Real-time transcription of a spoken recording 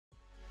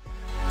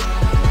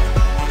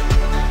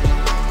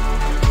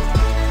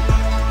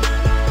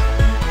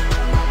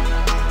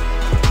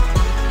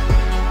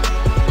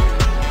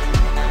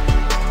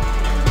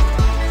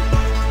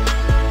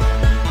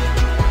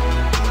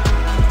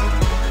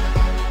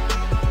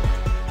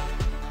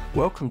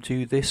Welcome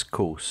to this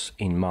course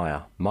in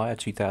Maya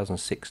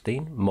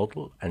 2016,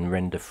 Model and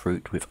Render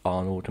Fruit with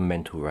Arnold and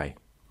Mentalray.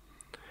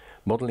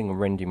 Modelling and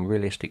rendering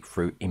realistic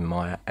fruit in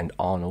Maya and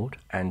Arnold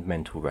and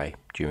Mentalray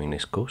during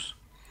this course.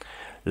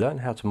 Learn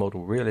how to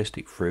model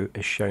realistic fruit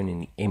as shown in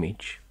the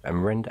image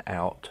and render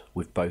out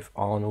with both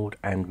Arnold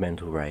and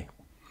Mentalray.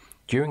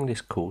 During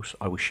this course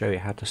I will show you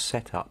how to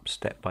set up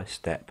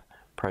step-by-step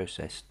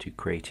process to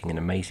creating an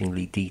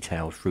amazingly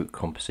detailed fruit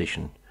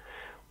composition.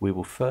 We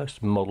will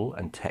first model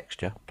and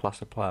texture,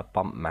 plus apply a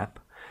bump map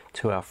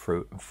to our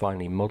fruit, and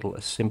finally model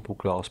a simple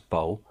glass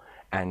bowl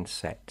and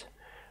set.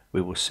 We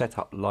will set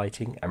up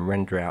lighting and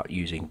render out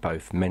using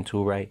both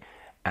Mentalray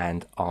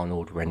and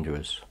Arnold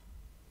renderers.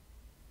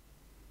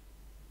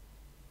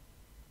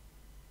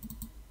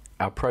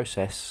 Our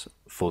process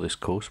for this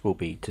course will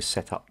be to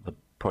set up the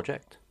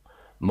project,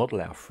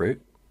 model our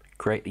fruit,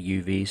 create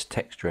the UVs,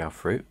 texture our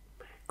fruit,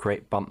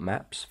 create bump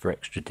maps for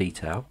extra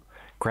detail,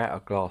 create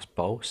a glass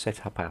bowl,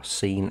 set up our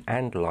scene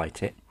and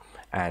light it,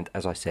 and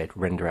as I said,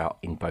 render out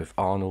in both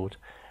Arnold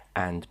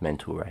and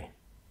Mentalray.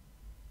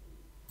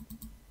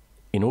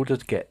 In order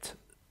to get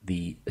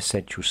the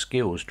essential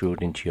skills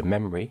drilled into your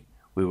memory,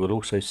 we will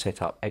also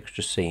set up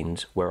extra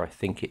scenes where I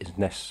think it is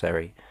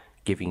necessary,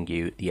 giving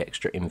you the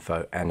extra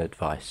info and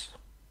advice.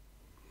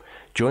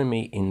 Join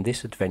me in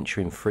this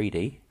adventure in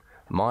 3D.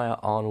 Maya,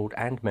 Arnold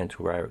and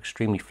Mentalray are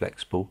extremely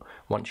flexible.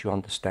 Once you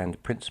understand the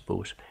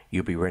principles,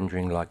 you'll be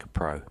rendering like a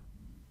pro.